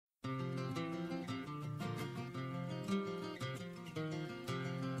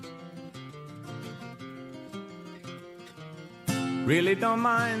Really don't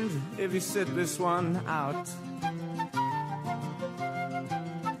mind if you sit this one out.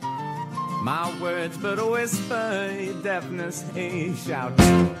 My words but a whisper, your deafness a shout.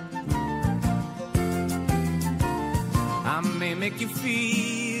 I may make you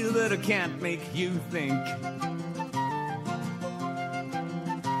feel, but I can't make you think.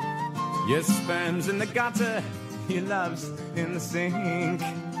 Your sperm's in the gutter, your love's in the sink.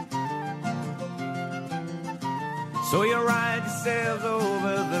 So you ride yourselves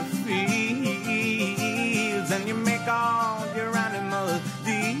over the fields, and you make all your animal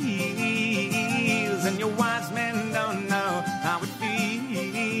deals, and your wise men don't know how it feels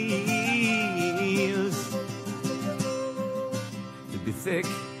to be thick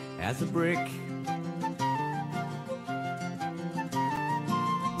as a brick.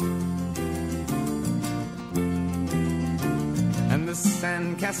 And the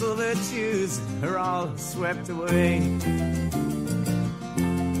sandcastle virtues are all swept away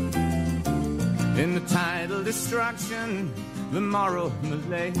in the tidal destruction, the moral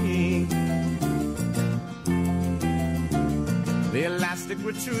malaise. The elastic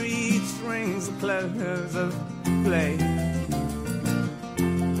retreat strings the clothes of play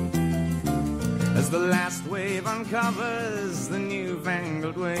as the last wave uncovers the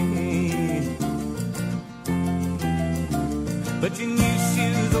newfangled way. But your new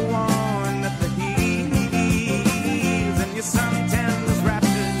shoes are worn at the heels, and your suntans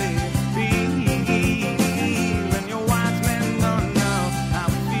rapidly feel, and your wise men don't know how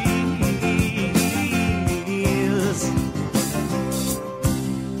it feels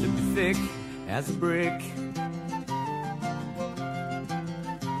to be thick as a brick.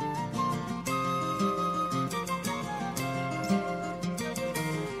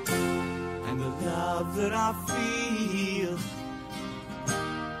 And the love that I feel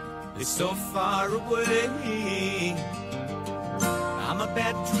is so far away. I'm a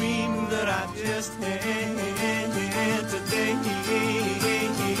bad dream that I just had today.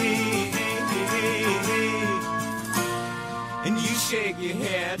 And you shake your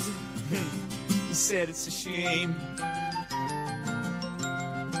head, you said it's a shame.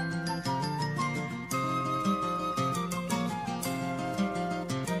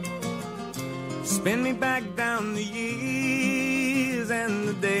 Spin me back down the years and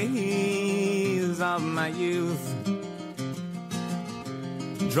the days of my youth.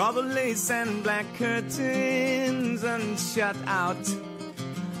 Draw the lace and black curtains and shut out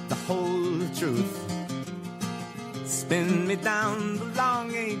the whole truth. Spin me down the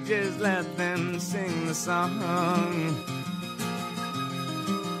long ages, let them sing the song.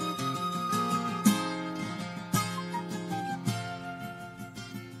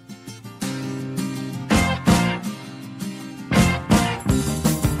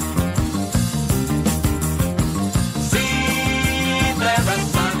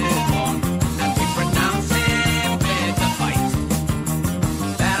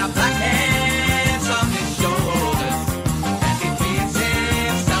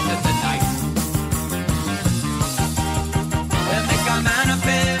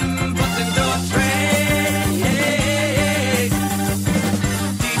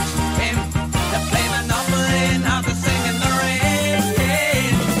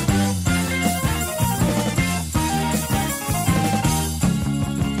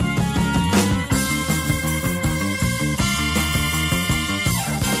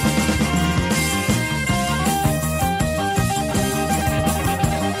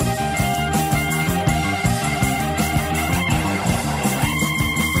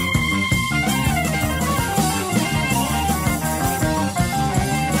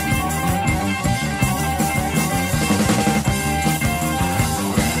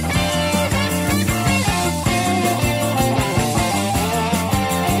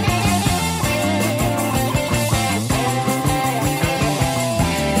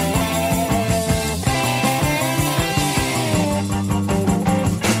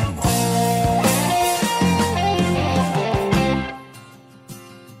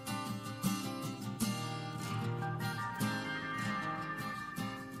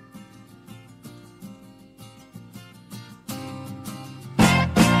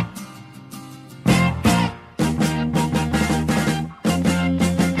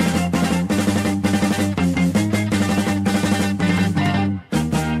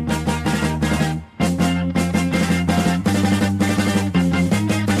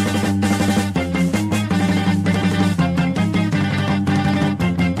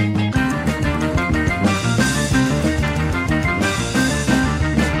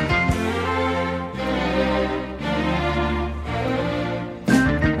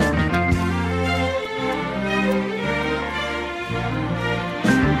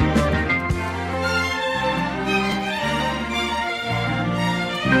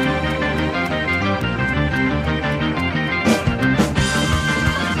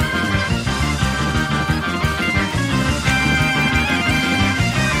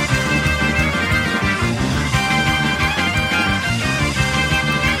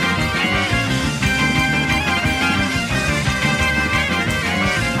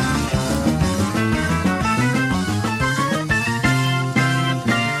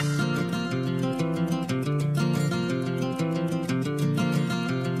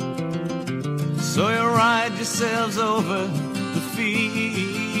 So you ride yourselves over the fields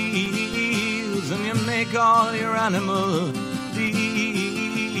and you make all your animal deals,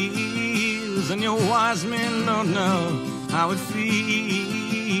 and your wise men don't know how it feels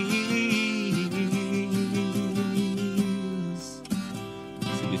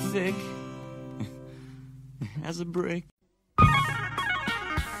to be thick as a brick.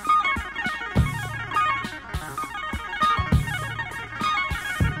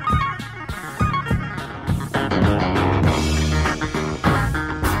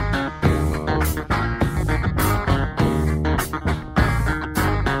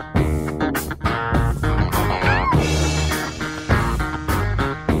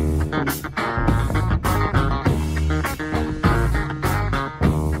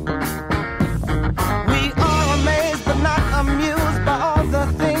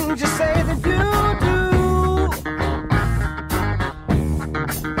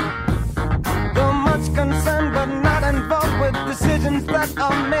 Decisions that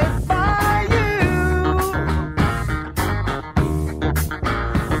are made by you,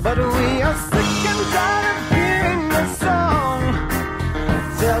 but we are sick and tired of hearing the song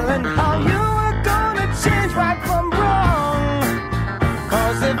telling how you